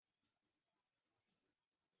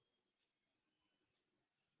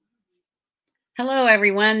Hello,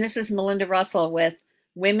 everyone. This is Melinda Russell with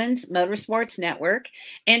Women's Motorsports Network.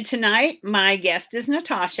 And tonight, my guest is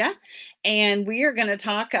Natasha. And we are going to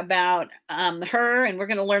talk about her, and we're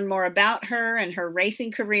going to learn more about her and her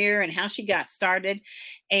racing career and how she got started.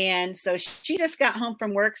 And so she just got home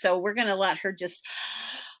from work. So we're going to let her just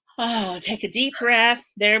take a deep breath.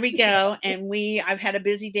 There we go. And I've had a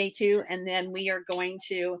busy day too. And then we are going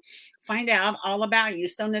to find out all about you.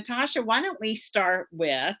 So, Natasha, why don't we start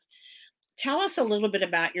with tell us a little bit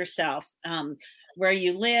about yourself. Where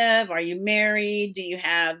you live? Are you married? Do you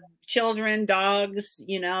have children, dogs,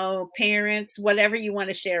 parents, whatever you want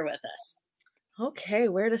to share with us? Okay,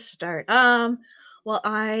 where to start? Well,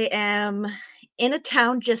 I am in a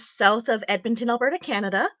town just south of Edmonton, Alberta,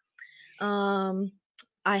 Canada. Um,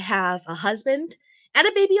 I have a husband and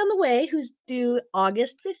a baby on the way who's due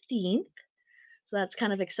August 15th. So that's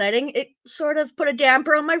kind of exciting. It sort of put a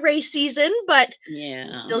damper on my race season, but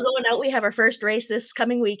Yeah. still going out. We have our first race this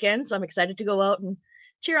coming weekend, so I'm excited to go out and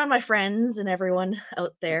cheer on my friends and everyone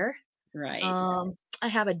out there. Right. I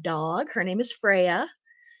have a dog. Her name is Freya.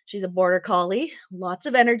 She's a border collie, lots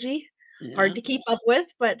of energy, Yeah. hard to keep up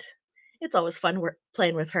with, but it's always fun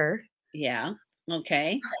playing with her. Yeah.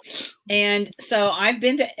 Okay. And so I've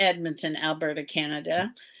been to Edmonton, Alberta,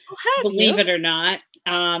 Canada, Oh, have believe you? it or not.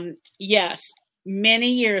 Yes, many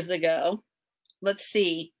years ago. Let's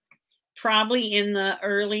see, probably in the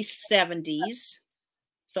early 70s.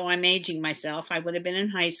 So I'm aging myself. I would have been in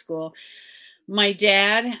high school. My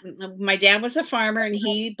dad was a farmer, and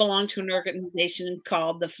he belonged to an organization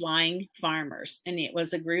called the Flying Farmers, and it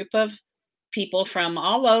was a group of people from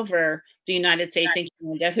all over the United States and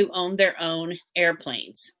Canada who owned their own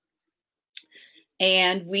airplanes.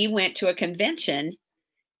 And we went to a convention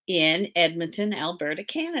in Edmonton, Alberta,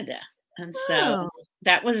 Canada. And so Oh,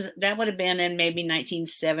 that would have been in maybe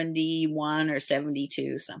 1971 or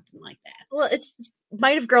 72, something like that. well, it's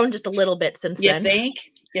might have grown just a little bit since You then. think?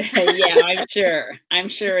 Yeah, I'm sure. I'm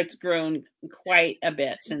sure it's grown quite a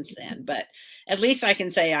bit since then, but at least I can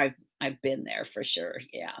say I've been there for sure.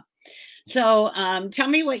 Yeah. So, tell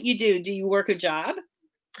me what you do. Do you work a job?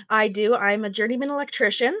 I do. I'm a journeyman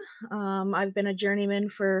electrician. I've been a journeyman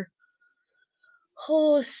for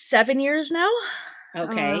 7 years now.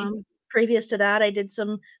 Okay. Previous to that, I did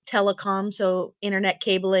some telecom, so internet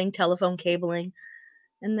cabling, telephone cabling,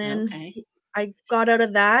 and then Okay. I got out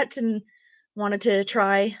of that and wanted to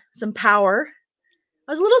try some power.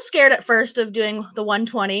 I was a little scared at first of doing the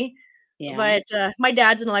 120, Yeah. but my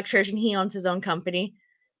dad's an electrician. He owns his own company,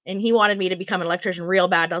 and he wanted me to become an electrician real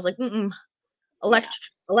bad. I was like, mm-mm, Yeah.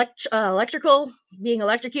 electrical, being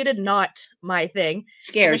electrocuted, not my thing. He's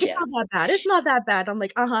like, Scares it's you. not that bad. It's not that bad. I'm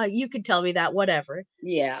like, you could tell me that, whatever.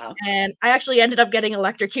 Yeah. And I actually ended up getting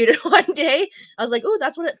electrocuted one day. I was like, "Oh,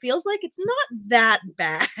 that's what it feels like. It's not that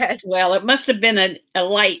bad." Well, it must have been a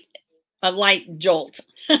light jolt.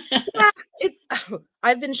 Yeah, it's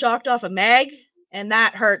I've been shocked off a mag, and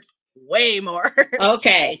that hurts way more.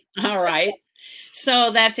 Okay. All right.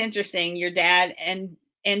 So that's interesting. Your dad and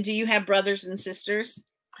do you have brothers and sisters?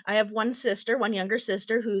 I have one sister, one younger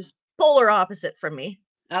sister, who's polar opposite from me.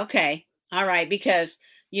 Okay. All right. Because,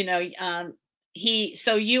 you know,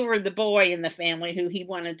 so you were the boy in the family who he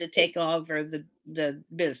wanted to take over the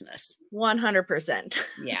business. 100%.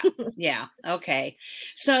 Yeah. Yeah. Okay.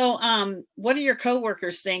 So, what do your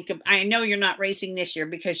coworkers think I know you're not racing this year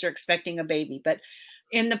because you're expecting a baby, but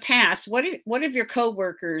in the past, what have your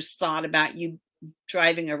coworkers thought about you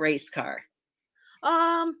driving a race car?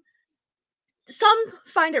 Um, some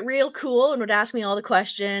find it real cool and would ask me all the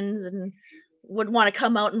questions and would wanna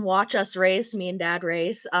come out and watch us race, me and dad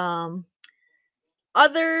race.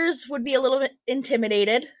 Others would be a little bit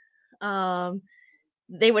intimidated. Um,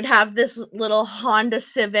 they would have this little Honda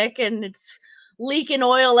Civic and it's leaking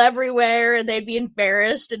oil everywhere and they'd be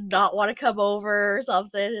embarrassed and not want to come over or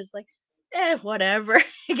something. It's like, whatever.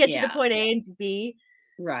 Get you to Yeah. point A and B.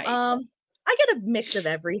 Right. Um, I get a mix of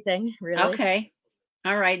everything, really. Okay.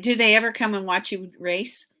 All right. Do they ever come and watch you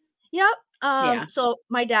race? Yep. Yeah. So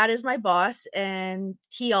my dad is my boss and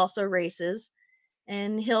he also races.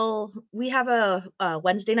 And we have a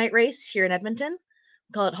Wednesday night race here in Edmonton.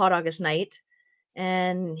 We call it Hot August Night.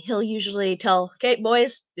 And he'll usually tell, "Okay,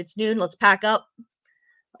 boys, it's noon. Let's pack up.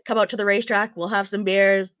 Come out to the racetrack. We'll have some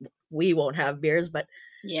beers." We won't have beers, but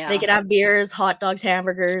they Yeah. can have beers, hot dogs,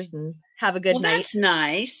 hamburgers, and have a good Well, night. that's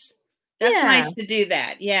nice. That's Yeah, nice to do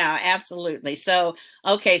that. Yeah, absolutely. So,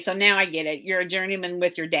 okay, so now I get it. You're a journeyman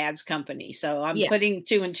with your dad's company. So I'm yeah. putting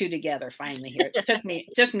two and two together finally here.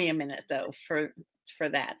 It took me a minute though for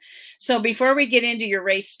that. So before we get into your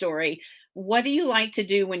race story, what do you like to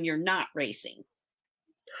do when you're not racing?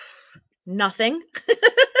 Nothing.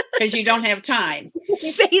 because you don't have time.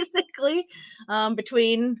 Basically,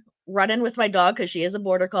 between running with my dog because she is a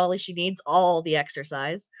border collie, she needs all the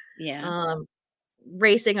exercise. Yeah. Um,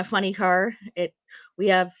 Racing a funny car. We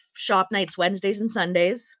have shop nights Wednesdays and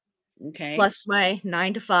Sundays, Okay. plus my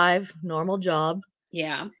 9 to 5 normal job.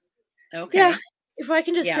 Yeah. Yeah, Okay. if I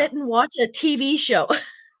can just Yeah. sit and watch a TV show.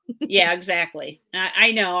 Yeah, exactly.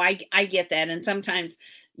 I know. I get that. And sometimes,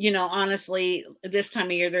 honestly, this time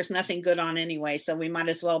of year, there's nothing good on anyway. So we might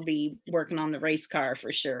as well be working on the race car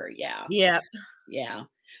for sure. Yeah. Yeah. Yeah.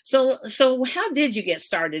 So how did you get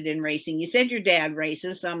started in racing? You said your dad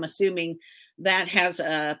races, so I'm assuming that has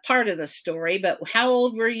a part of the story, but how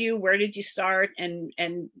old were you? Where did you start? And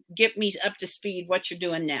get me up to speed what you're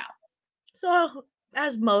doing now. So,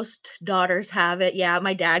 as most daughters have it, yeah,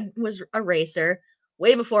 my dad was a racer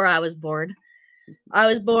way before I was born. I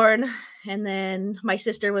was born, and then my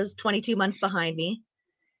sister was 22 months behind me.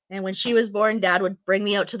 And when she was born, dad would bring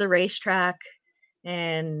me out to the racetrack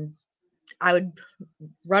and I would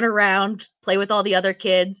run around, play with all the other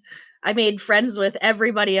kids. I made friends with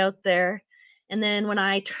everybody out there. And then when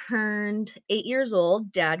I turned 8 years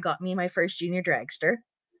old, dad got me my first junior dragster.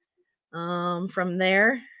 From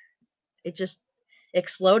there, it just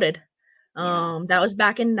exploded. Yeah. That was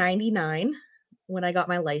back in 99 when I got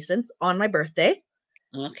my license on my birthday.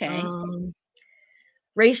 Okay. Um,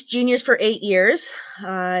 Raced juniors for 8 years.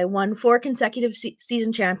 I won 4 consecutive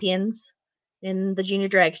season champions in the junior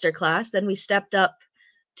dragster class. Then we stepped up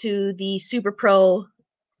to the super pro.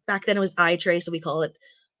 Back then it was I-tray, so we call it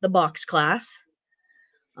the box class.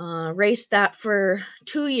 Raced that for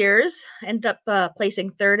 2 years. Ended up placing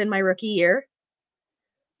third in my rookie year.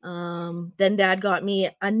 Then dad got me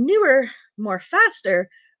a newer, more faster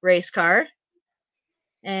race car,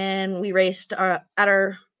 and we raced at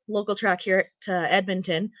our local track here at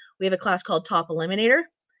Edmonton. We have a class called Top Eliminator.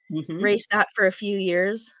 Hmm. Raced that for a few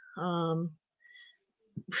years.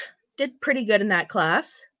 Did pretty good in that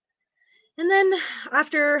class. And then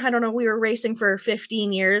after, I don't know, we were racing for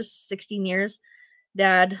 15 years, 16 years,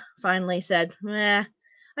 dad finally said, I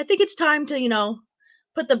think it's time to,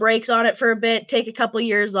 put the brakes on it for a bit, take a couple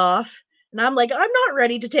years off. And I'm like, I'm not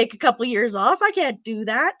ready to take a couple years off. I can't do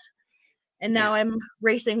that. And Yeah. now I'm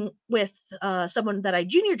racing with someone that I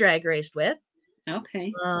junior drag raced with.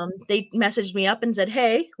 Okay. They messaged me up and said,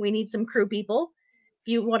 hey, we need some crew people.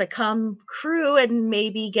 If you want to come crew and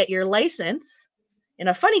maybe get your license in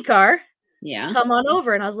a funny car, Yeah. come on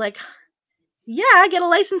over. And I was like, yeah, get a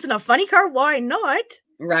license in a funny car. Why not?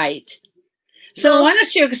 Right. So So why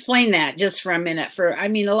don't you explain that just for a minute? I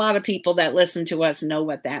mean, a lot of people that listen to us know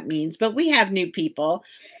what that means, but we have new people.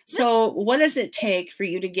 So what does it take for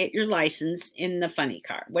you to get your license in the funny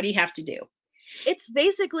car? What do you have to do? it's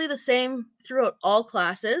basically the same throughout all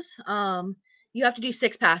classes. You have to do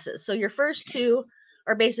 6 passes. So your first Okay. 2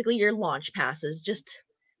 are basically your launch passes, just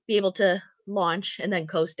be able to launch and then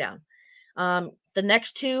coast down. The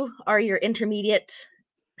next 2 are your intermediate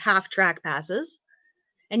half track passes,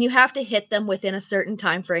 and you have to hit them within a certain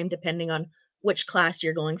time frame depending on which class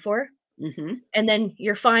you're going for. Hmm. And then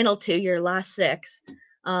your final 2, your last 6,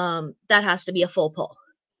 that has to be a full pull.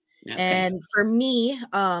 Okay. And for me,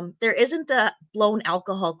 there isn't a blown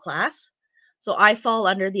alcohol class. So I fall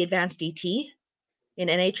under the advanced DT in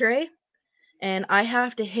NHRA, and I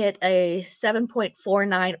have to hit a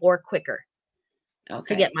 7.49 or quicker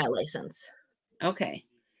to get Okay. my license. Okay.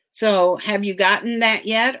 So have you gotten that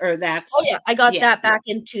yet? Or Oh, yeah. that's, I got yeah, that back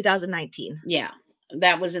in 2019. yeah,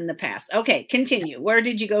 that was in the past. Okay. Continue. Where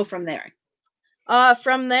did you go from there?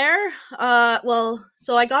 From there, well,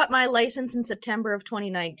 so I got my license in September of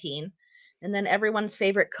 2019, and then everyone's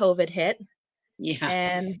favorite COVID hit, Yeah.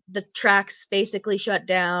 and the tracks basically shut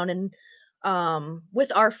down. And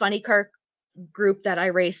with our funny car group that I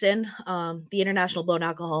race in, the International Blown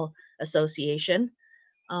Alcohol Association,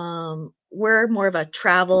 we're more of a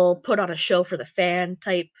travel, put on a show for the fan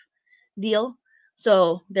type deal.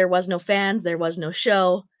 So there was no fans, there was no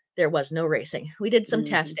show, there was no racing. We did some Hmm.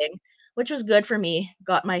 testing, which was good for me,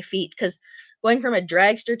 got my feet, because going from a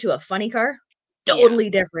dragster to a funny car, Yeah. totally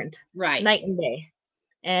different, Right. night and day.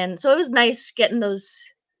 And so it was nice getting those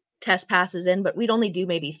test passes in, but we'd only do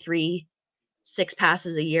maybe 3, 6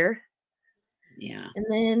 passes a year. Yeah. And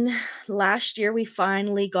then last year we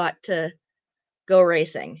finally got to go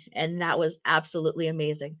racing, and that was absolutely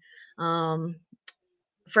amazing. Um,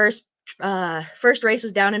 first first race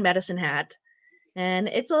was down in Medicine Hat, and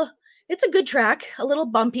it's a good track, a little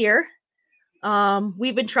bumpier.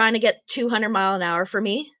 We've been trying to get 200 mile an hour for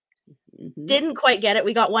me. Hmm. Didn't quite get it.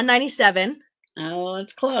 We got 197. Oh,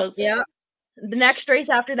 it's close. Yeah. The next race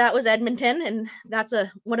after that was Edmonton, and that's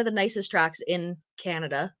a one of the nicest tracks in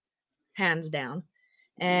Canada, hands down.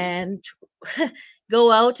 and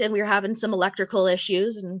go out, and we were having some electrical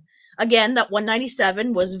issues, and again, that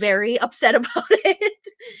 197 was very upset about it,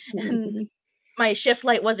 and my shift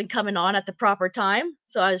light wasn't coming on at the proper time,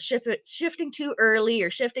 so I was shifting too early or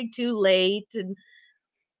shifting too late, and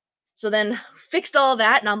so then fixed all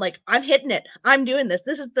that, and I'm like, "I'm hitting it. I'm doing this.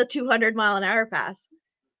 This is the 200-mile-an-hour pass."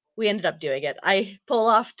 We ended up doing it. I pull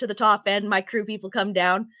off to the top end, my crew people come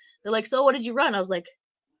down. They're like, "So what did you run?" I was like,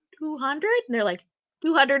 200? And they're like,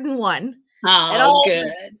 201. And Oh, all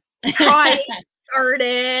the good. crying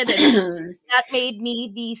started, and that made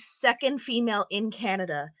me the second female in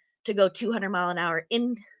Canada to go 200 mile an hour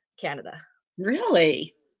in Canada.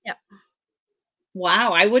 Really? Yeah.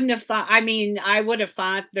 Wow, I wouldn't have thought, I mean, I would have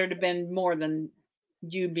thought there'd have been more than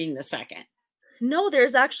you being the second. No,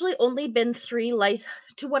 there's actually only been 3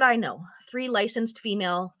 to what I know, 3 licensed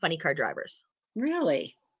female funny car drivers.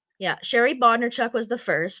 Really? Yeah, Sherry Bodnerchuk was the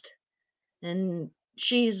first, and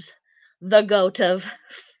she's the goat of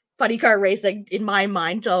funny car racing in my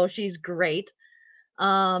mind. Oh, she's great.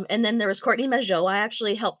 And then there was Courtney Majot. I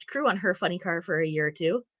actually helped crew on her funny car for a year or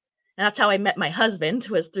two. And that's how I met my husband,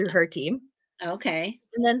 was through her team. Okay.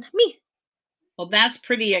 And then me. Well, that's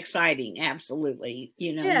pretty exciting. Absolutely.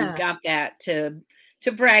 You know, you've Yeah. got that to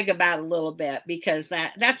brag about a little bit, because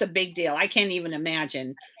that's a big deal. I can't even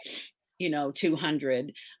imagine,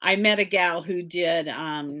 200. I met a gal who did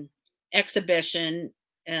exhibition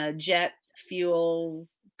jet fuel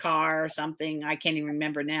car or something. I can't even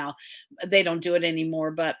remember now. They don't do it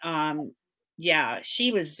anymore, but yeah,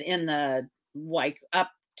 she was in the like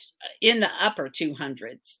in the upper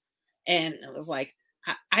 200s, and it was like,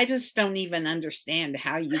 I just don't even understand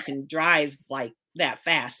how you can drive like that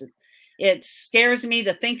fast. It scares me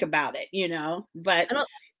to think about it, but I don't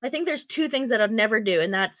I think there's 2 things that I'd never do,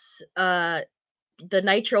 and that's the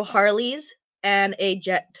Nitro Harleys and a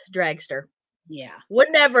jet dragster. yeah.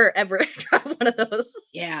 Would never ever drive one of those.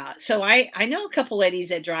 Yeah. So I know a couple ladies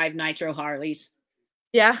that drive nitro Harleys.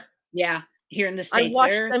 Yeah. Yeah. Here in the I States.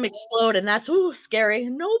 watched them explode, and that's ooh, scary.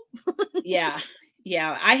 Nope. Yeah.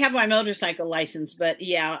 Yeah. I have my motorcycle license, but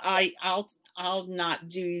yeah, I'll not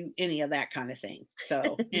do any of that kind of thing.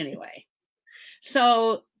 So anyway.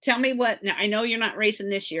 So tell me what, now I know you're not racing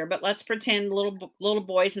this year, but let's pretend little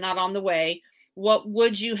boy's not on the way. What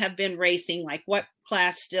would you have been racing? Like what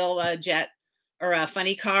class, still a jet or a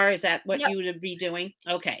funny car? Is that what Yep. you would be doing?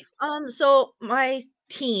 Okay. So my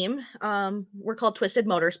team, we're called Twisted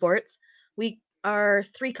Motorsports. We are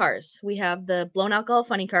 3 cars. We have the blown alcohol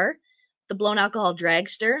funny car, the blown alcohol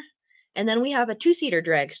dragster, and then we have a 2-seater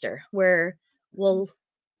dragster where we'll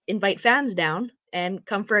invite fans down and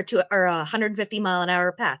come for a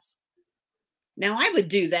 150-mile-an-hour pass. Now I would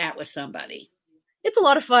do that with somebody. It's a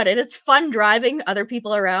lot of fun, and it's fun driving other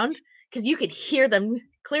people around because you can hear them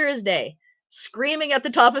clear as day, screaming at the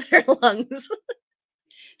top of their lungs.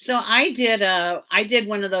 So I did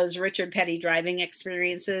one of those Richard Petty driving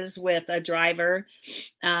experiences with a driver.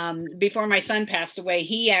 Before my son passed away,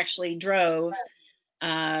 he actually drove,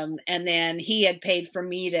 and then he had paid for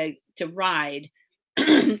me to ride.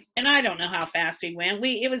 And I don't know how fast we went.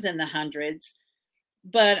 It was in the hundreds,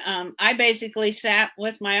 but I basically sat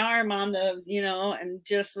with my arm on and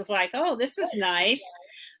just was like, "Oh, this is nice."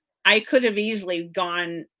 I could have easily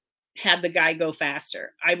had the guy go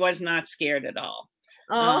faster. I was not scared at all.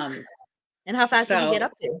 Oh, Um, and how fast did you get so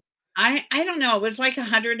up to? I don't know. It was like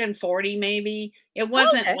 140 maybe. It Oh,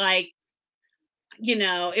 wasn't okay. like,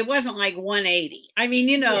 it wasn't like 180. I mean,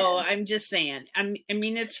 Yeah. I'm just saying. I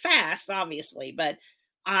mean, it's fast, obviously, but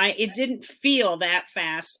it didn't feel that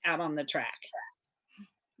fast out on the track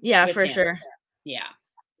Yeah, with for him. sure. Yeah.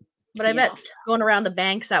 But I Yeah. bet going around the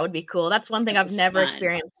banks, that would be cool. That's one thing It I've was never fun.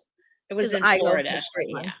 experienced It was because in I go in a Florida. straight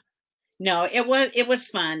Yeah. line. No, it was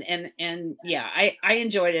fun, and yeah, I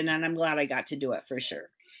enjoyed it, and I'm glad I got to do it for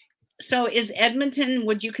sure. So is Edmonton,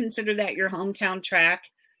 would you consider that your hometown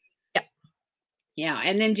track? Yeah. Yeah.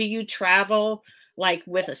 And then do you travel like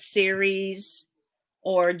with a series,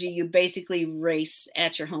 or do you basically race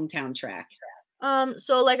at your hometown track?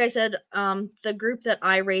 So like I said, the group that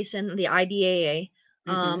I race in, the IDAA,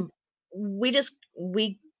 Hmm. we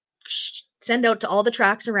send out to all the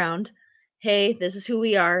tracks around, "Hey, this is who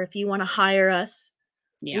we are. If you wanna hire us,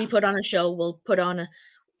 we Yeah. put on a show. We'll put on a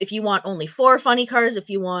if you want only 4 funny cars, if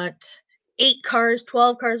you want 8 cars,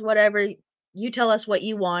 12 cars, whatever, you tell us what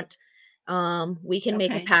you want. We can make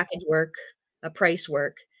a Okay. package work, a price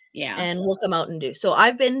work, Yeah. and we'll come out and do." So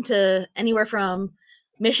I've been to anywhere from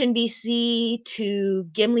Mission, BC to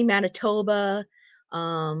Gimli, Manitoba.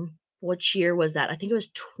 Which year was that? I think it was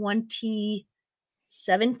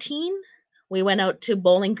 2017. We went out to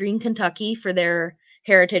Bowling Green, Kentucky for their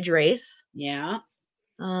heritage race. Yeah.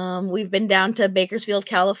 We've been down to Bakersfield,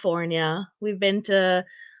 California. We've been to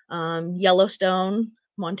Yellowstone,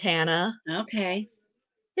 Montana. Okay.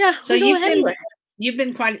 Yeah, So we go anywhere. you've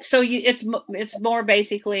been quite so you it's more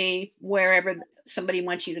basically wherever somebody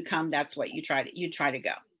wants you to come, that's what you try to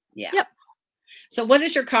go. Yeah. Yep. So what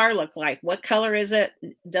does your car look like? What color is it?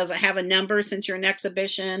 Does it have a number since you're an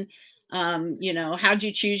exhibition? How'd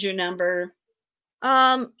you choose your number?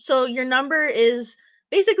 So your number is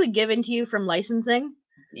basically given to you from licensing.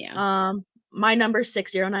 Yeah. My number is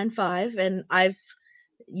 6095, and I've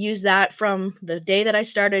used that from the day that I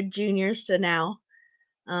started juniors to now.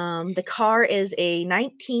 The car is a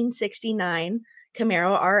 1969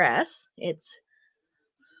 Camaro RS. It's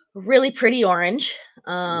really pretty orange.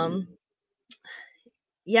 Mm.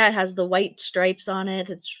 Yeah, it has the white stripes on it.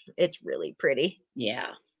 It's really pretty. Yeah.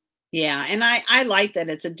 Yeah, and I like that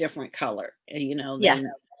it's a different color, Yeah,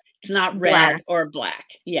 than it's not red black. or black.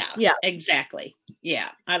 Yeah, Yeah. exactly. Yeah,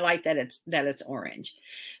 I like that it's orange.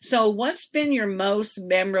 So, what's been your most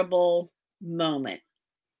memorable moment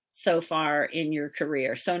so far in your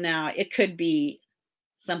career? So now it could be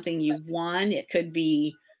something you've won, it could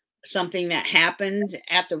be something that happened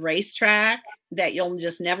at the racetrack that you'll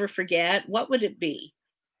just never forget. What would it be?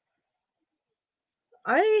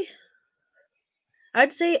 I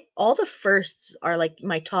I'd say all the firsts are like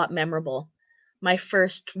my top memorable. My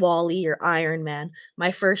first Wally or Ironman,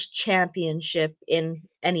 my first championship in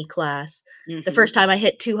any class, the Mhm. first time I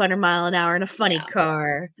hit 200 mile an hour in a funny Yeah.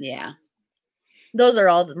 car. Yeah. Those are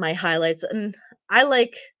all my highlights, and I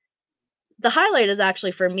like the highlight is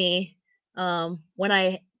actually for me, when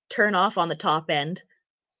I turn off on the top end,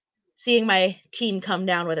 seeing my team come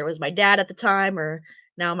down, whether it was my dad at the time or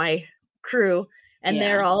now my crew, and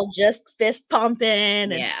they're Yeah. all just fist pumping,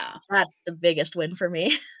 and Yeah. that's the biggest win for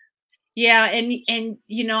me. Yeah, and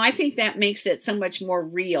I think that makes it so much more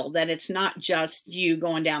real that it's not just you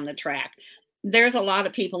going down the track. There's a lot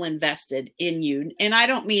of people invested in you, and I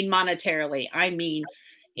don't mean monetarily. I mean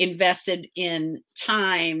invested in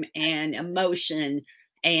time and emotion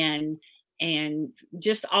and and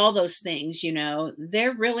just all those things,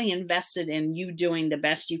 They're really invested in you doing the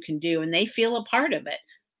best you can do and they feel a part of it.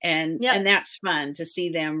 And Yep. and that's fun to see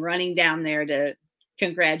them running down there to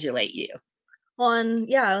congratulate you. Well, and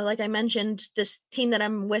yeah, like I mentioned, this team that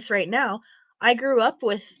I'm with right now, I grew up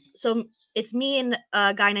with. So it's me and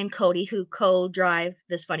a guy named Cody who co-drive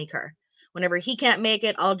this funny car. Whenever he can't make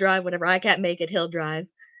it, I'll drive. Whenever I can't make it, he'll drive.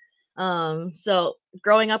 So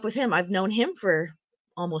growing up with him, I've known him for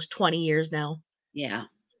almost 20 years now. Yeah.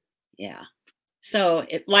 Yeah. So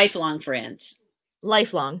lifelong friends.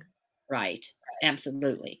 Lifelong. Right.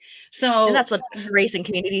 Absolutely. And So that's what the racing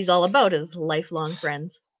community is all about, is lifelong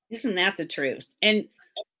friends. isn't that the truth? And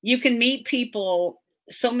you can meet people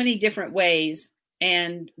so many different ways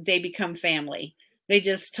and they become family. They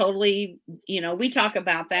just totally, we talk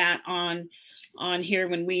about that on here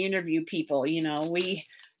when we interview people,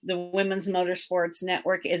 the Women's Motorsports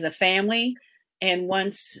Network is a family, and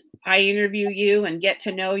once I interview you and get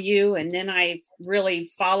to know you and then I really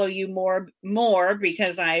follow you more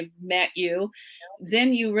because I've met you,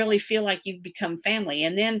 then you really feel like you've become family.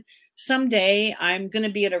 And then someday I'm going to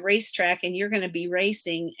be at a racetrack and you're going to be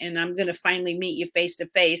racing and I'm going to finally meet you face to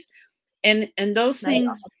face. And those Right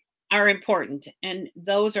things on. are important, and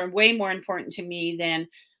those are way more important to me than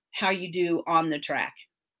how you do on the track.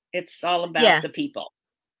 It's all about Yeah, the people.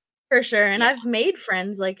 for sure. And Yeah. I've made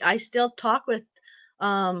friends. Like I still talk with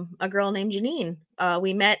a girl named Janine.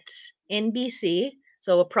 We met in BC,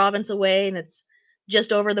 so a province away, and it's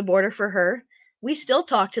just over the border for her. We still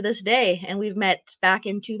talk to this day, and we've met back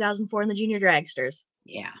in 2004 in the Junior Dragsters.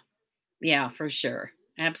 Yeah. Yeah, for sure.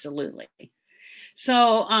 Absolutely.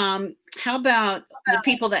 So, how about the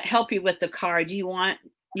people that help you with the car? Do you want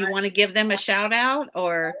to give them a shout out,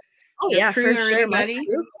 or Oh your yeah, crew for or sure. My anybody?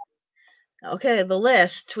 crew. Okay, the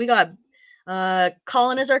list. We got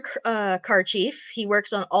Colin is our car chief. He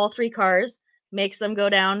works on all three cars, makes them go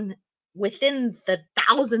down within the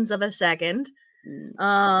thousands of a second. Mm,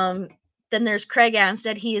 Um, then there's Craig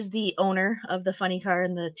Anstead. He is the owner of the funny car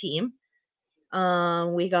and the team.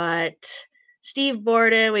 We got Steve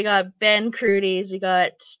Borden, we got Ben Crudies, we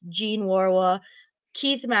got Gene Warwa,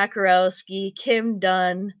 Keith Makarowski, Kim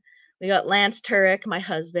Dunn, we got Lance Turek, my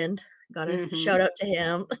husband. Got a mhm. shout out to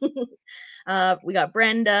him. We got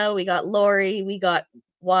Brenda, we got Lori, we got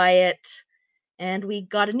Wyatt, and we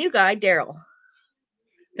got a new guy, Daryl.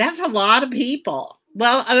 That's a lot of people.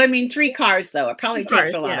 Well, I mean, 3 cars, though. It Two probably takes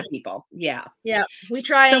a cars, lot yeah. of people. Yeah. Yeah, we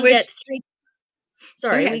try So and is get 3 Go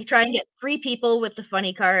Sorry, we ahead. try and get 3 people with the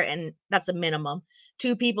funny car, and that's a minimum.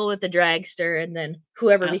 2 people with the dragster, and then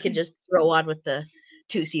whoever we could Okay. just throw on with the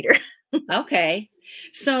two-seater. Okay.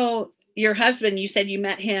 So your husband, you said you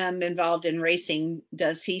met him involved in racing.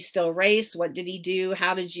 Does he still race? What did he do?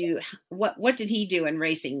 How did you what did he do in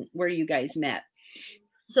racing where you guys met?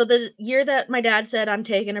 So the year that my dad said, "I'm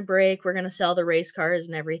taking a break, we're gonna sell the race cars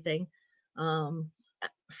and everything," a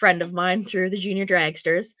friend of mine through the junior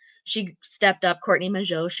dragsters, she stepped up, Courtney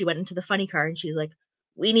Majot, she went into the funny car and she's like,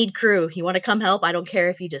 "We need crew. You wanna come help? I don't care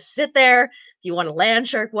if you just sit there, if you want to land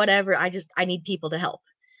shark, whatever. I need people to help."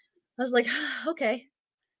 I was like, "Okay,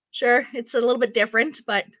 sure. It's a little bit different,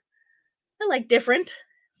 but I like different."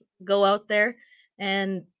 Go out there,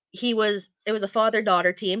 and it was a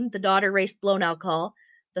father-daughter team. The daughter raced blown alcohol,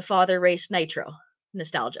 the father raced nitro,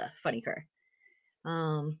 nostalgia, funny car.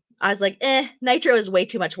 I was like, nitro is way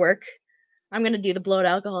too much work. I'm gonna do the blown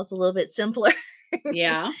alcohol. It's a little bit simpler.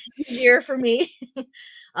 Yeah. It's easier for me."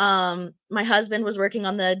 My husband was working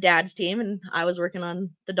on the dad's team, and I was working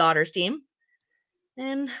on the daughter's team.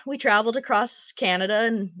 And we traveled across Canada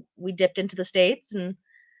and we dipped into the States, and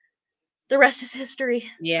the rest is history.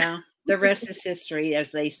 Yeah. The rest is history, as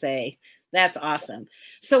they say. That's awesome.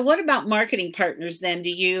 So what about marketing partners then? Do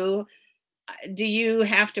you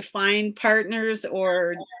have to find partners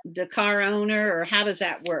or the car owner, or how does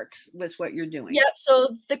that work with what you're doing? Yeah,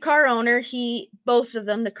 so the car owner, he both of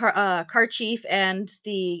them, the car chief and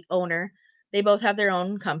the owner, they both have their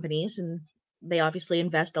own companies and they obviously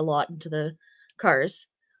invest a lot into the cars.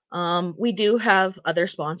 We do have other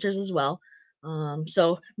sponsors as well.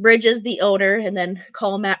 So Bridge is the owner, and then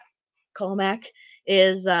Colmac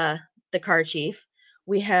is the car chief.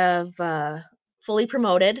 We have Fully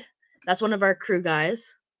Promoted. That's one of our crew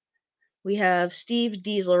guys. We have Steve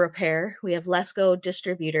Diesel Repair. We have Lesco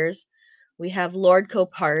Distributors. We have Lordco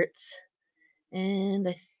Parts. And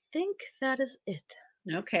I think that is it.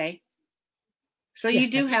 Okay. So Yeah,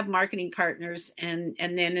 you do that's it. have marketing partners, and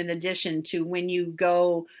then in addition to when you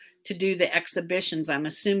go to do the exhibitions, I'm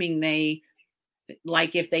assuming they,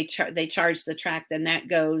 like, if they charge the track, then that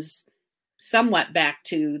goes somewhat back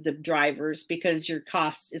to the drivers because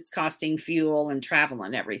it's costing fuel and travel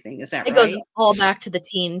and everything. Is that It goes right? all back to the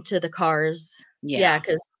team, to the cars. Yeah, Yeah.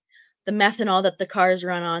 because the methanol that the cars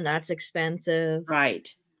run on, that's expensive.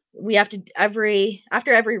 Right. We have to after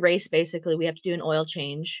every race, basically, we have to do an oil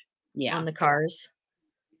change on Yeah. the cars.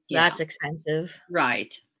 So Yeah. that's expensive.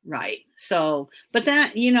 Right. Right. So, but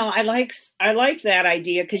that, I like that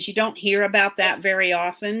idea because you don't hear about that very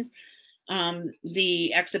often,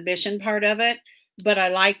 the exhibition part of it. But I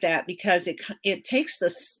like that because it takes the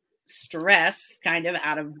stress kind of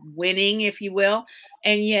out of winning, if you will,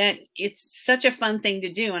 and yet it's such a fun thing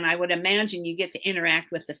to do. And I would imagine you get to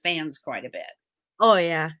interact with the fans quite a bit. Oh,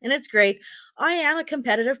 yeah, and it's great. I am a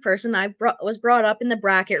competitive person. Was brought up in the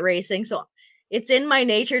bracket racing, so it's in my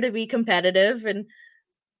nature to be competitive, and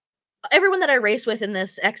everyone that I race with in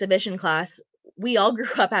this exhibition class, we all grew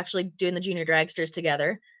up actually doing the junior dragsters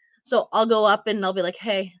together. So I'll go up and I'll be like,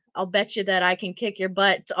 "Hey, I'll bet you that I can kick your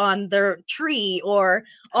butt on the tree," or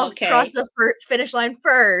 "I'll cross Okay. the finish line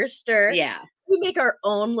first," or Yeah. we make our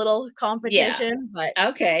own little Yeah. competition, but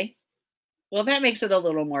Okay. Well, that makes it a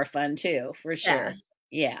little more fun too, for yeah, sure.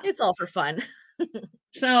 Yeah. it's all for fun.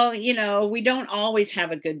 So, we don't always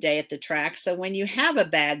have a good day at the track. So when you have a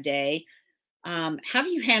bad day, how do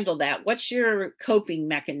you handle that? What's your coping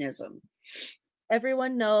mechanism?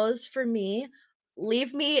 Everyone knows for me,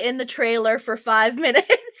 leave me in the trailer for 5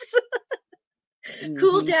 minutes,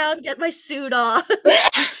 cool Hmm. down, get my suit off.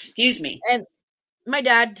 Excuse me. And my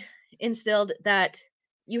dad instilled that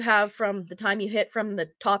you have from the time you hit from the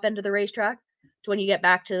top end of the racetrack to when you get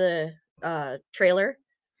back to the trailer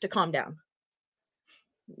to calm down.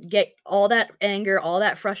 Get all that anger, all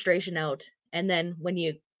that frustration out. And then when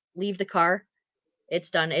you leave the car, it's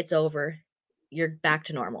done, it's over. You're back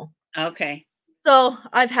to normal. Okay. So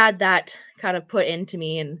I've had that kind of put into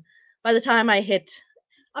me. And by the time I hit,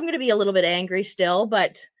 I'm going to be a little bit angry still,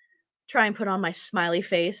 but try and put on my smiley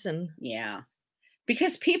face. And Yeah.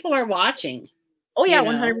 Because people are watching, oh, you yeah,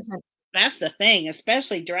 know. 100%. That's the thing,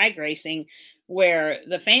 especially drag racing where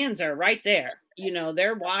the fans are right there.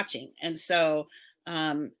 They're watching. And so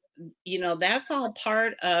um that's all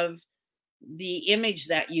part of the image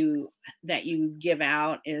that you give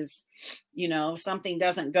out is, if something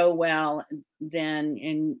doesn't go well, then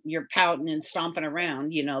and you're pouting and stomping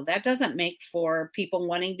around, that doesn't make for people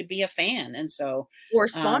wanting to be a fan. And so Or um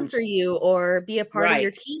sponsor you or be a part of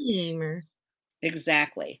your right, team or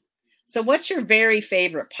exactly. So what's your very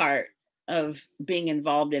favorite part of being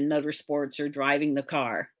involved in motorsports or driving the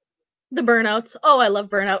car? the burnouts. Oh, I love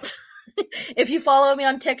burnouts. If you follow me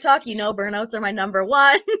on TikTok, you know burnouts are my number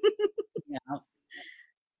one. Yeah.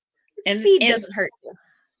 And Speed is doesn't hurt you.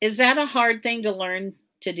 is that a hard thing to learn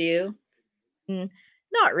to do? Mm,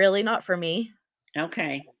 not really, not for me.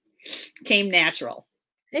 Okay. Came natural.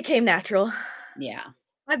 It came natural. Yeah.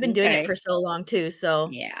 I've been doing it Okay. for so long too, so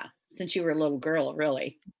Yeah. Since you were a little girl,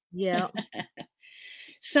 really. yeah.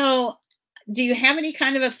 So, do you have any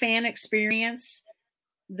kind of a fan experience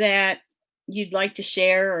that you'd like to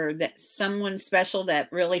share, or that someone special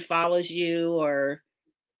that really follows you, or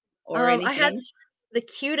I had anything? the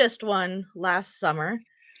cutest one last summer.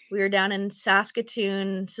 We were down in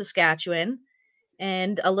Saskatoon, Saskatchewan,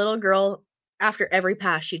 and a little girl, after every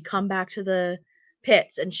pass, she'd come back to the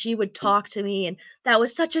pits and she would talk to me and, "That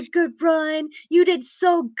was such a good run. You did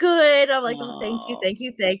so good." I'm like, "Oh, thank you, Oh, thank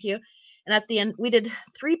you, thank you." And at the end, we did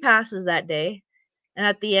 3 passes that day, and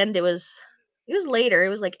at the end, it was later, it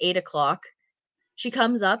was like 8 o'clock. She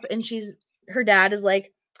comes up and her dad is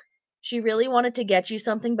like, "She really wanted to get you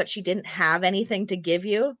something, but she didn't have anything to give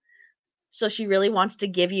you, so she really wants to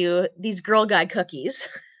give you these Girl Guide cookies."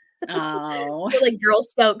 oh, So, like, Girl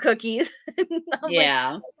Scout cookies. And I'm like,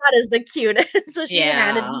 yeah, "That is the cutest." So she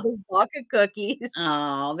handed me yeah. this block of cookies.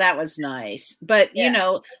 Oh, that was nice. But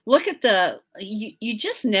Yeah, look at you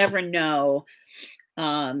just never know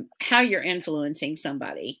how you're influencing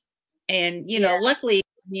somebody. And yeah. luckily,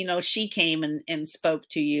 she came and spoke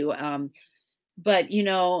to you. But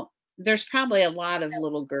there's probably a lot of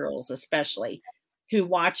little girls, especially, who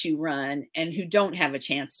watch you run and who don't have a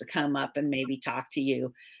chance to come up and maybe talk to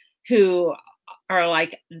you, who are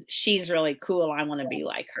like, she's really cool. I want to be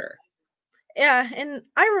like her. Yeah, and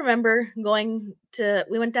I remember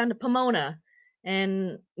we went down to Pomona,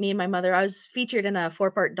 and me and my mother I was featured in a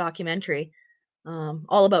four-part documentary,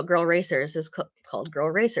 all about girl racers. It's called Girl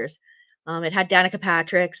Racers. It had Danica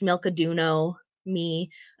Patricks, Milka Duno, me,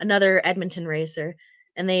 another Edmonton racer,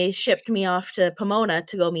 and they shipped me off to Pomona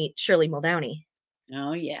to go meet Shirley Muldowney.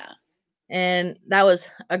 Oh, yeah. And that was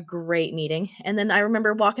a great meeting. And then I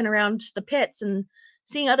remember walking around the pits and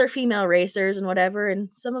seeing other female racers and whatever, and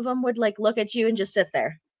some of them would like look at you and just sit there.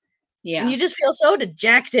 And Yeah. you just feel so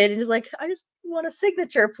dejected and just like, I just want a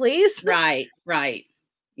signature, please. Right. Right.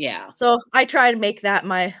 Yeah. So I try to make that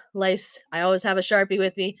my life's. I always have a Sharpie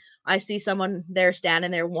with me. I see someone there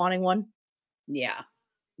standing there wanting one. Yeah.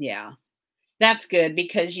 Yeah. That's good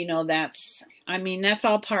because I mean, that's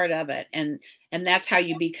all part of it. And that's how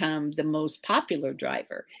you become the most popular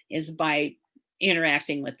driver, is by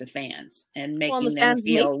interacting with the fans and Well, and the making them fans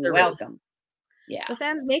make feel the race. welcome. Yeah. The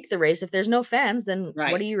fans make the race. If there's no fans, then what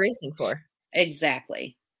are Right. you racing for?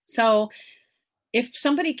 Exactly. So, if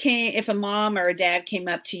a mom or a dad came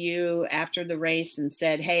up to you after the race and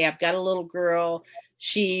said, "Hey, I've got a little girl,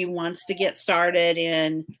 she wants to get started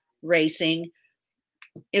in racing.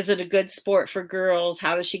 Is it a good sport for girls?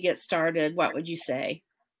 How does she get started?" What would you say?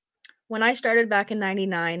 When I started back in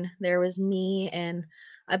 '99, there was me and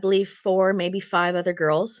I believe 4, maybe 5 other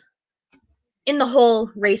girls in the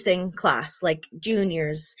whole racing class, like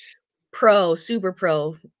juniors, pro, super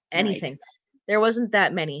pro, Right. anything. There wasn't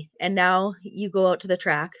that many. And now you go out to the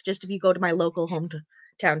track, just if you go to my local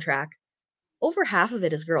hometown track, over half of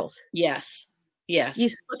it is girls. Yes. You Yes.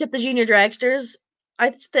 look at the junior dragsters,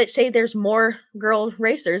 say there's more girl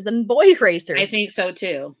racers than boy I racers. think so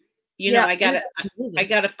too. Yeah, and I it's I amazing.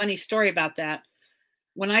 got a funny story about that.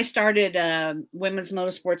 When I started Women's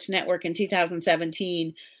Motorsports Network in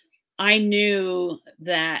 2017, I knew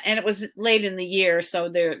that, and it was late in the year, so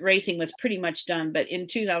the racing was pretty much done. But in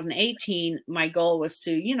 2018, my goal was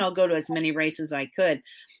to, go to as many races as I could.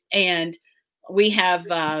 And we have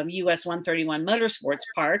US 131 Motorsports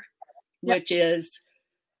Park, Yep. which is,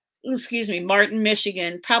 excuse me, Martin,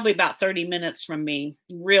 Michigan, probably about 30 minutes from me.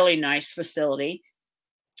 Really nice facility.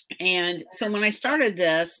 And so when I started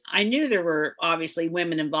this, I knew there were obviously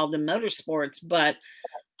women involved in motorsports, but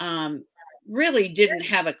um, really didn't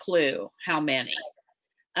have a clue how many,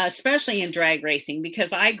 especially in drag racing,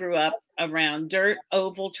 because I grew up around dirt,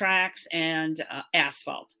 oval tracks, and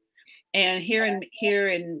asphalt. And here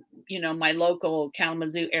in my local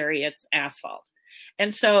Kalamazoo area, it's asphalt.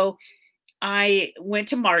 And so I went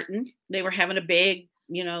to Martin. They were having a big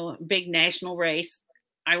national race.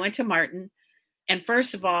 I went to Martin, and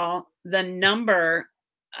first of all, the number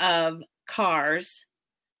of cars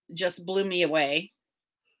just blew me away,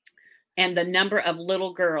 and the number of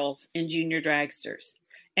little girls in junior dragsters.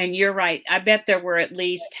 And you're right. I bet there were at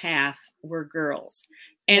least half were girls.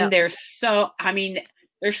 And Yep. I mean,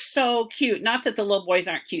 they're so cute. Not that the little boys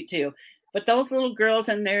aren't cute too, but those little girls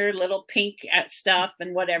and their little pink stuff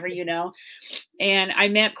and whatever. And I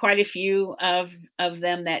met quite a few of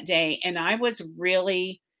them that day. And I was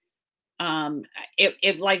really,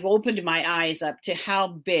 it like opened my eyes up to how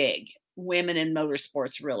big women in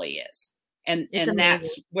motorsports really is. It's And amazing.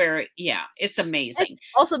 that's where, yeah, it's amazing. It's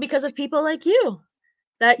also because of people like you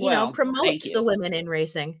that, Well, thank promotes you. the women in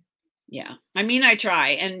racing. Yeah. I mean, I try,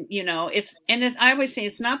 and I always say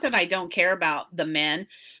it's not that I don't care about the men,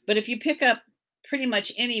 but if you pick up pretty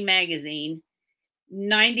much any magazine,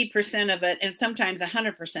 90% of it, and sometimes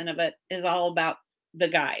 100% of it, is all about the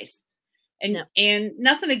guys. No. And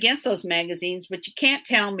nothing against those magazines, but you can't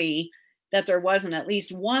tell me that there wasn't at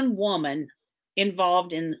least one woman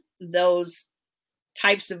involved in those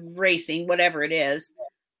types of racing, whatever it is,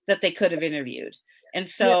 that they could have interviewed. And Yep.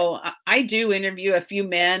 so I do interview a few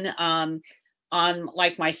men on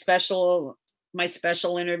like my special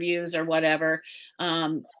interviews or whatever,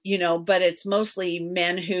 but it's mostly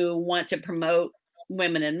men who want to promote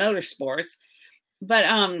women in motorsports. But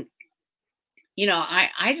I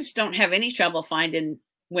just don't have any trouble finding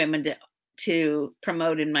women to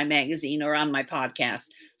promote in my magazine or on my podcast.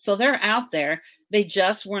 So they're out there. They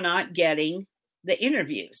just were not getting the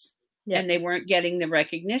interviews, Yep. and they weren't getting the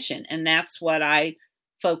recognition. And that's what I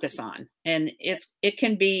focus on. And it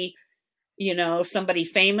can be, somebody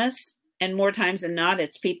famous, and more times than not,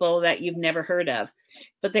 it's people that you've never heard of,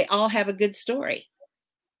 but they all have a good story.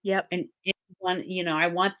 Yep. And I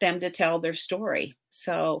want them to tell their story.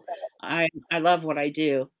 So I love what I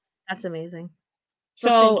do. That's amazing.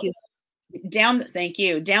 Well, thank So you. thank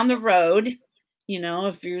you. Down the road,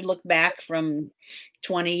 if you look back from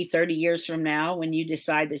 20, 30 years from now, when you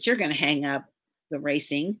decide that you're going to hang up the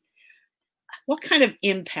racing, what kind of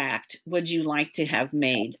impact would you like to have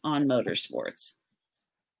made on motorsports?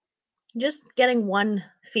 Just getting one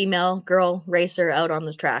female girl racer out on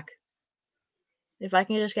the track. If I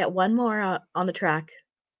can just get one more on the track,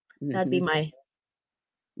 that'd be Hmm. my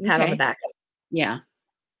pat on the Okay. back. Yeah,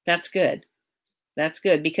 that's good. That's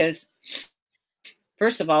good because,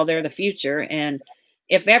 first of all, they're the future. And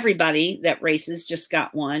if everybody that races just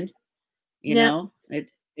got one, Yep.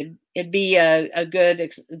 it'd be a good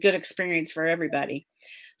experience for everybody.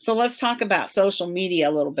 So let's talk about social media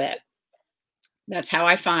a little bit. That's how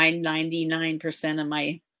I find 99% of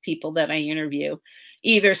my people that I interview.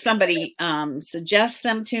 Either somebody suggests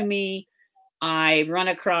them to me, I run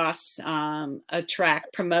across a track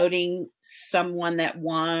promoting someone that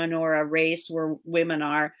won, or a race where women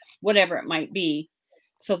are, whatever it might be.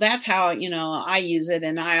 So that's how, I use it.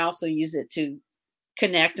 And I also use it to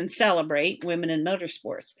connect and celebrate women in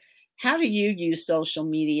motorsports. How do you use social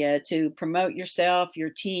media to promote yourself, your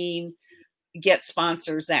team, get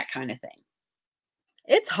sponsors, that kind of thing?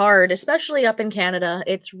 It's hard, especially up in Canada.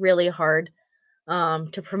 It's really hard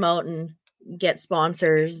to promote and get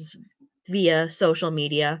sponsors via social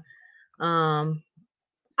media. Um,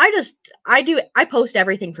 I post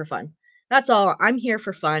everything for fun. That's all. I'm here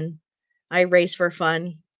for fun. I race for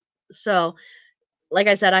fun. So, like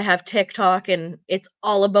I said, I have TikTok and it's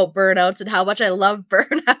all about burnouts and how much I love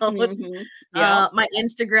burnouts. Hmm. Yeah. My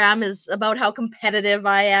Instagram is about how competitive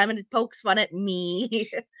I am and it pokes fun at me.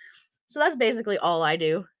 So that's basically all I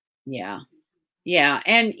do. Yeah. Yeah.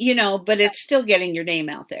 And, but it's still getting your name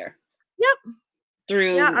out there Yep. Yeah,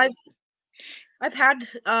 through. I've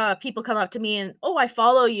had people come up to me and, "Oh, I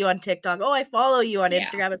follow you on TikTok. Oh, I follow you on Yeah.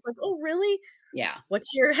 Instagram." It's like, "Oh, really? Yeah.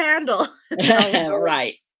 What's your handle?" And I'll go and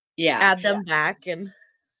Right. Yeah. add them back and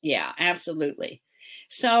Yeah, absolutely.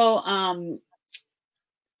 So,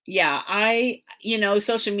 yeah,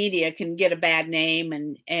 social media can get a bad name,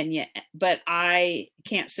 and yeah, but I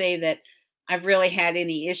can't say that I've really had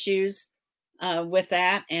any issues with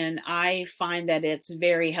that. And I find that it's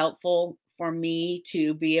very helpful for me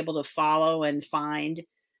to be able to follow and find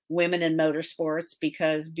women in motorsports,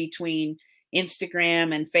 because between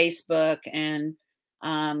Instagram and Facebook and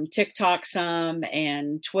TikTok, some,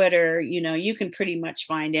 and Twitter, you can pretty much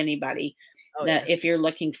find anybody oh, that, yeah. if you're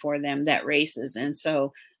looking for them, that races. And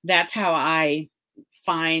so that's how I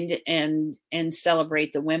find and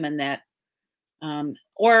celebrate the women that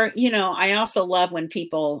or I also love when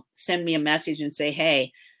people send me a message and say,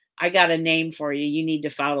 "Hey, I got a name for you, you need to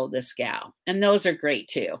follow this gal." And those are great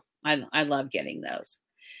too. I love getting those.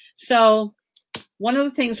 So one of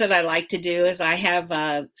the things that I like to do is I have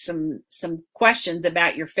some questions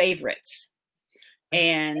about your favorites.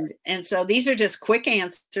 And so these are just quick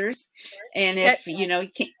answers. And Okay, if you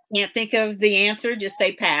can't think of the answer, just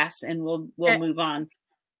say pass, and we'll okay. move on.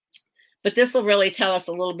 But this will really tell us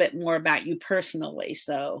a little bit more about you personally.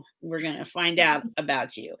 So we're going to find out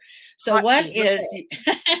about you. So Hot tea. Okay.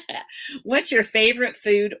 what's your favorite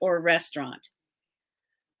food or restaurant?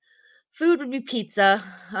 Food would be pizza.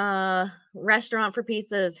 Restaurant for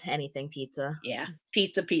pizza, anything pizza. Yeah,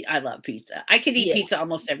 I love pizza. I could eat Yeah. pizza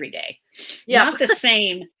almost every day. Yep. Not the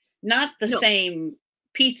same, not the No. same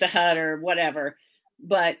Pizza Hut or whatever,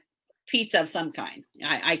 but pizza of some kind.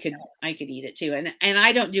 I could eat it too. And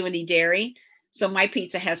I don't do any dairy, so my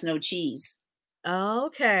pizza has no cheese.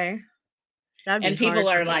 Okay. That'd be And hard people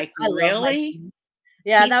for are me. like, I love my "Really? cheese.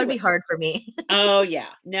 Yeah, that Pizza would be with." hard for me. Oh yeah.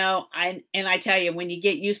 No, I tell you, when you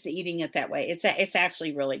get used to eating it that way, it's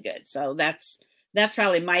actually really good. So that's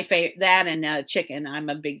probably my favorite. That and chicken. I'm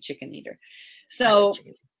a big chicken eater. I like So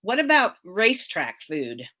chicken. what about racetrack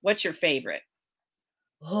food? What's your favorite?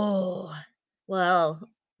 Oh, well,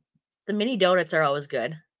 the mini donuts are always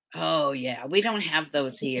good. Oh yeah, we don't have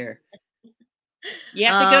those here. You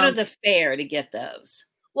have to go to Um, the fair to get those.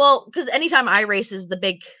 well, because anytime I race is the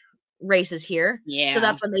big races here, so Yeah,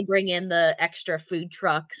 that's when they bring in the extra food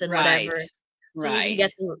trucks and right. whatever. So you can Right.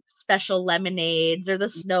 get the special lemonades or the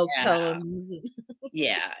snow Yeah. cones.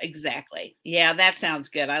 Yeah, exactly. Yeah, that sounds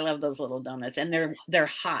good. I love those little donuts and they're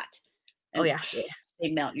hot Oh, and yeah, yeah, they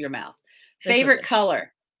melt in your mouth. they're so Favorite good.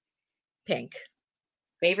 color, Pink.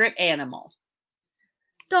 favorite animal.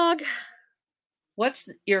 Dog. What's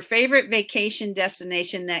your favorite vacation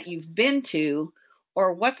destination that you've been to,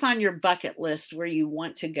 or what's on your bucket list where you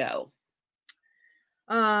want to go?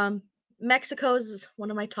 Um, Mexico's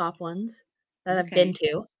one of my top ones that I've been Okay.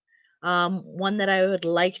 to. One that I would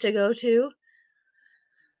like to go to,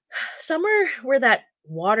 somewhere where that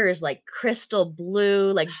water is like crystal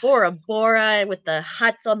blue, like Bora Bora with the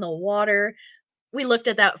huts on the water. We looked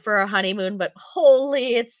at that for our honeymoon, but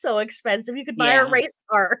holy, it's so expensive. You could buy a Yeah. race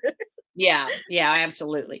car. Yeah. Yeah,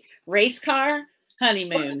 absolutely. Race car,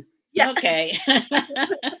 honeymoon. Yeah. Okay.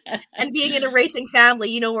 And being in a racing family,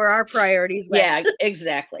 you know where our priorities went. Yeah,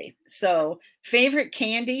 exactly. So, favorite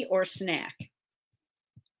candy or snack?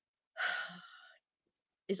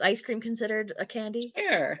 Is ice cream considered a candy?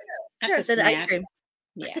 Sure. That's Sure, a then ice snack. cream.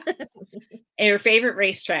 Yeah. And your favorite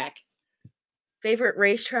racetrack? Favorite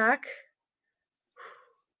racetrack?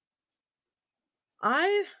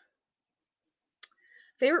 I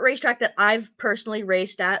Favorite racetrack that I've personally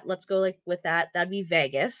raced at, let's go like with that. That'd be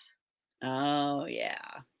Vegas. Oh, yeah.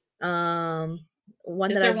 Um,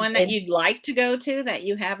 one Is that there I've one that been you'd like to go to that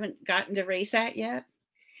you haven't gotten to race at yet?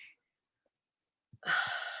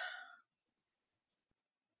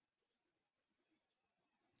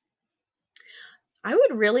 I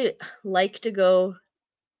would really like to go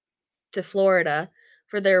to Florida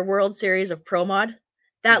for their World Series of Pro Mod.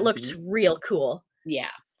 That looked Mhm. real cool.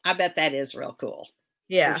 Yeah. I bet that is real cool for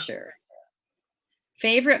Yeah. sure.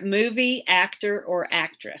 Favorite movie, actor, or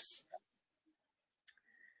actress?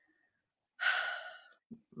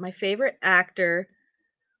 My favorite actor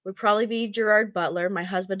would probably be Gerard Butler. My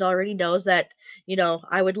husband already knows that,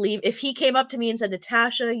 I would leave if he came up to me and said,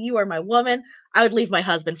 "Natasha, you are my woman," I would leave my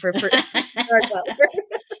husband for Gerard Butler.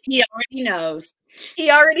 He already knows. He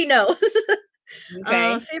already knows.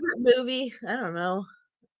 Okay. Favorite movie? I don't know.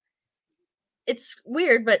 It's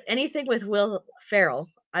weird, but anything with Will Ferrell.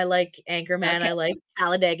 I like Anchorman, Okay. I like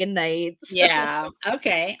Talladega Nights. Yeah.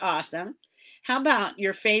 Okay. Awesome. How about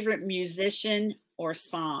your favorite musician or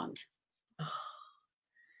song?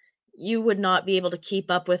 You would not be able to keep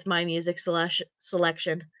up with my music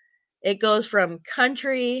selection. It goes from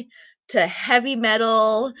country to heavy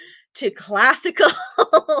metal to classical.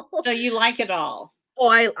 So you like it all?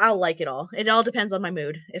 Oh, I'll like it all. It all depends on my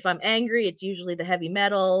mood. If I'm angry, it's usually the heavy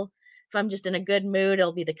metal. If I'm just in a good mood,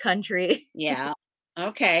 it'll be the country. Yeah.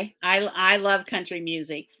 Okay. I love country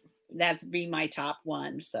music. That's be my top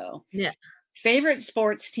one. So, Yeah. favorite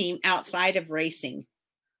sports team outside of racing?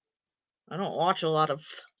 I don't watch a lot of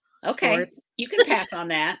Okay. sports. You can pass on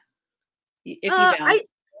that if you don't. I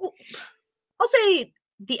I'll say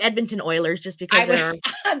the Edmonton Oilers just I because would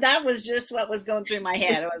they're that was just what was going through my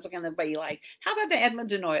head. I was going to be like, how about the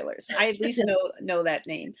Edmonton Oilers? I at least know that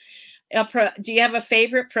name. Do you have a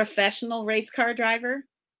favorite professional race car driver?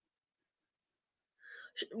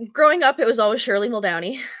 growing up, it was always Shirley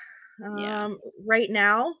Muldowney. Yeah. Right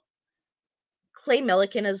now, Clay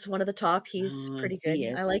Millican is one of the top. He's Oh, pretty good. he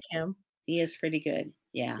I is. like him. He is pretty good.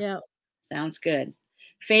 Yeah. Yeah. Sounds good.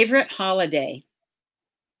 Favorite holiday?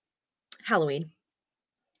 Halloween.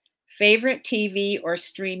 Favorite TV or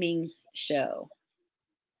streaming show?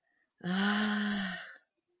 Ah,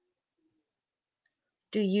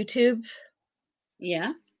 do YouTube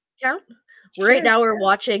Yeah, count? Right sure. now we're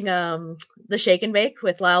watching The Shake and Bake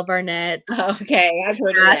with Lyle Barnett, Okay, I've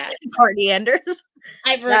heard of Fast, that. and Cardi Anders.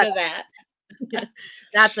 I've heard of That's that.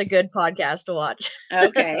 that's a good podcast to watch.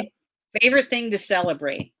 Okay. Favorite thing to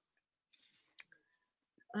celebrate?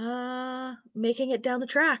 Making it down the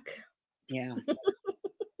track Yeah,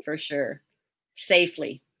 for sure.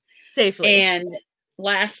 Safely. safely. And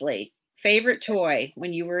lastly, favorite toy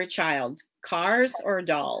when you were a child? Cars or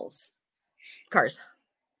dolls? Cars.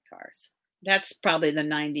 Cars. That's probably the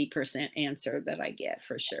 90% answer that I get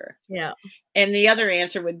for sure. Yeah. And the other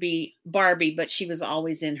answer would be Barbie, but she was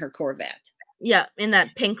always in her Corvette. Yeah, in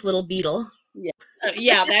that pink little beetle. Yeah.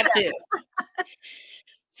 Yeah, that too.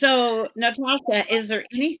 So, Natasha, is there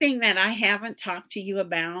anything that I haven't talked to you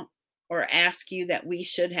about or asked you that we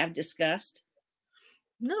should have discussed?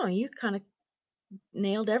 No, you kind of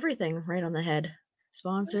nailed everything right on the head.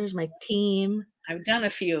 Sponsors, my team, I've done a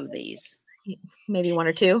few of these, maybe one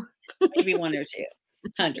or two. maybe one or two,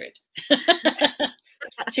 100.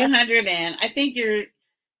 200, and I think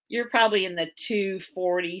you're probably in the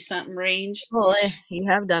 240 something range. Well, you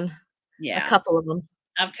have done a Yeah, couple of them.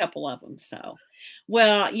 a couple of them. So,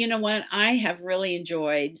 well, you know what? I have really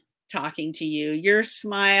enjoyed talking to you. Your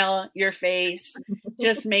smile, your face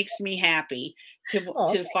just makes me happy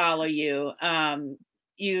Oh, to follow you.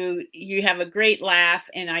 You have a great laugh,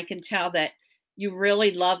 and I can tell that you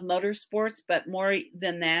really love motorsports. But more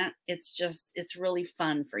than that, it's really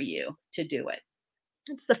fun for you to do it.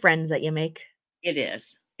 it's the friends that you make. It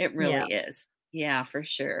is. It Yeah. really is. Yeah, for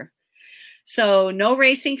sure. So no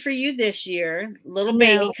racing for you this year. Little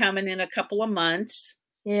baby No. coming in a couple of months.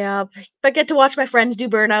 Yeah, but get to watch my friends do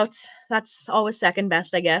burnouts. That's always second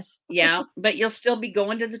best, I guess. Yeah, but you'll still be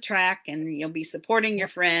going to the track and you'll be supporting Yeah. your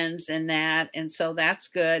friends and that. And so that's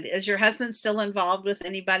good. Is your husband still involved with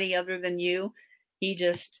anybody other than you? He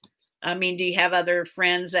just, I mean, do you have other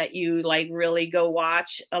friends that you like really go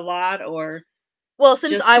watch a lot or Well,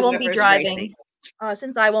 just whoever's racing?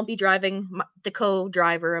 since I won't be driving, the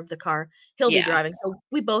co-driver of the car, he'll be Yeah. driving, so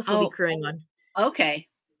we both will be Oh, crewing on. okay.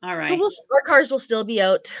 All So right. our cars will still be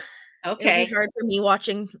out. It'll be Okay. hard for me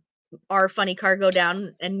watching our funny car go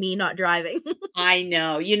down and me not driving. I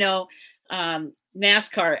know.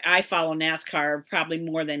 NASCAR, I follow NASCAR probably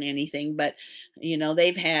more than anything, but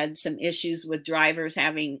they've had some issues with drivers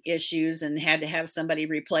having issues and had to have somebody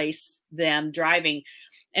replace them driving.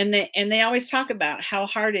 And they always talk about how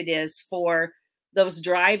hard it is for those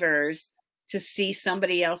drivers to see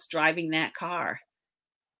somebody else driving that car.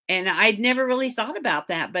 And I'd never really thought about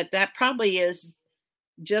that, but that probably is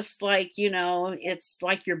just like, it's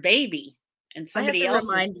like your baby and I have somebody to else is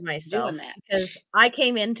remind doing myself that. because I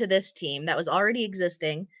came into this team that was already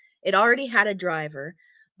existing. It already had a driver,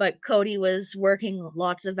 but Cody was working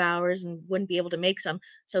lots of hours and wouldn't be able to make some.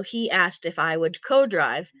 So he asked if I would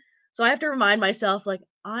co-drive. So I have to remind myself, like,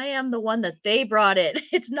 I am the one that they brought in.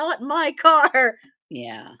 It's not my car.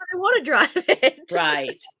 Yeah. I want to drive it.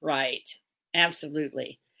 Right, right.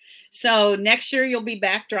 Absolutely. So next year you'll be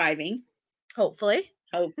back driving, Hopefully.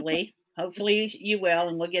 hopefully. Hopefully you will,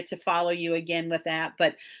 and we'll get to follow you again with that.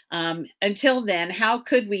 But until then, how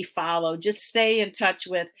could we follow? Just stay in touch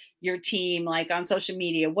with your team, like on social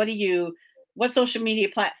media. What social media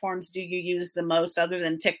platforms do you use the most other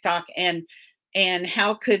than TikTok? And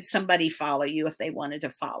how could somebody follow you if they wanted to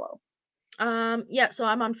follow? Yeah, so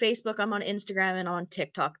I'm on Facebook, I'm on Instagram, and on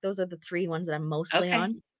TikTok. Those are the 3 ones that I'm mostly Okay.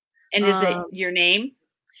 on. And is it Um, your name?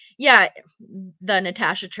 yeah, the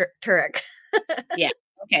Natasha Turek. Yeah.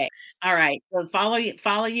 Okay. All right. So follow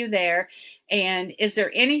you there. And is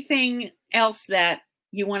there anything else that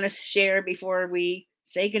you want to share before we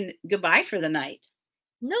say goodbye for the night?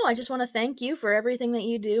 No, I just wanna thank you for everything that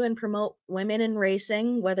you do and promote women in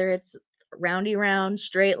racing, whether it's roundy round,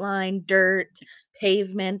 straight line, dirt,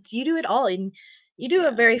 pavement, you do it all, and you do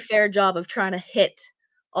a Yeah, very fair job of trying to hit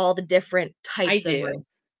all the different I types of do.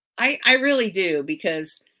 race. I really do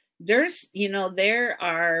because there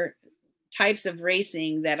are types of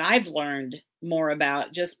racing that I've learned more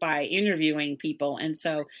about just by interviewing people. And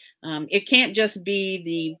so it can't just be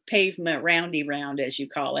the pavement roundy round, as you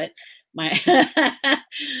call it, my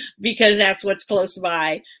because that's what's close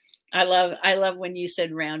by. I love when you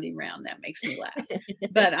said roundy round. That makes me laugh.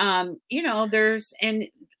 But there's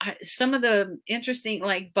some of the interesting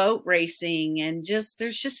like boat racing and just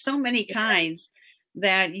there's just so many kinds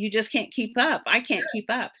that you just can't keep up. I can't keep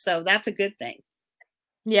up. So that's a good thing.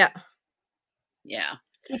 Yeah, Yeah.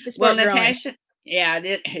 keep the Well, sport growing. Natasha, yeah,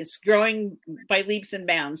 it's growing by leaps and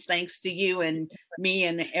bounds thanks to you and me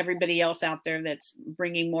and everybody else out there that's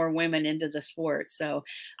bringing more women into the sport. So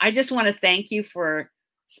I just want to thank you for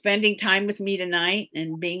spending time with me tonight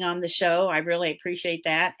and being on the show. I really appreciate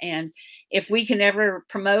that. And if we can ever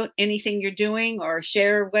promote anything you're doing or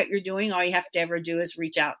share what you're doing, all you have to ever do is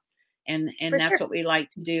reach out. And For that's sure. what we like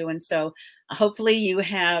to do. And so hopefully you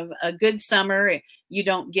have a good summer. You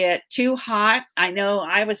don't get too hot. I know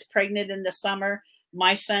I was pregnant in the summer.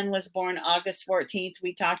 My son was born August 14th.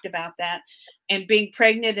 We talked about that. And being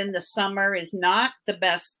pregnant in the summer is not the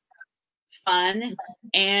best fun,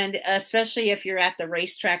 and especially if you're at the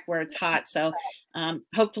racetrack where it's hot. So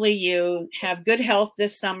hopefully you have good health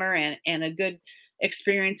this summer and a good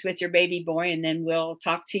experience with your baby boy. And then we'll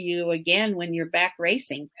talk to you again when you're back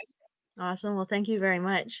racing. Awesome. Well, thank you very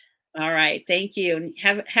much. All right. Thank you. And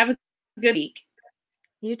have a good week.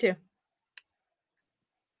 You too.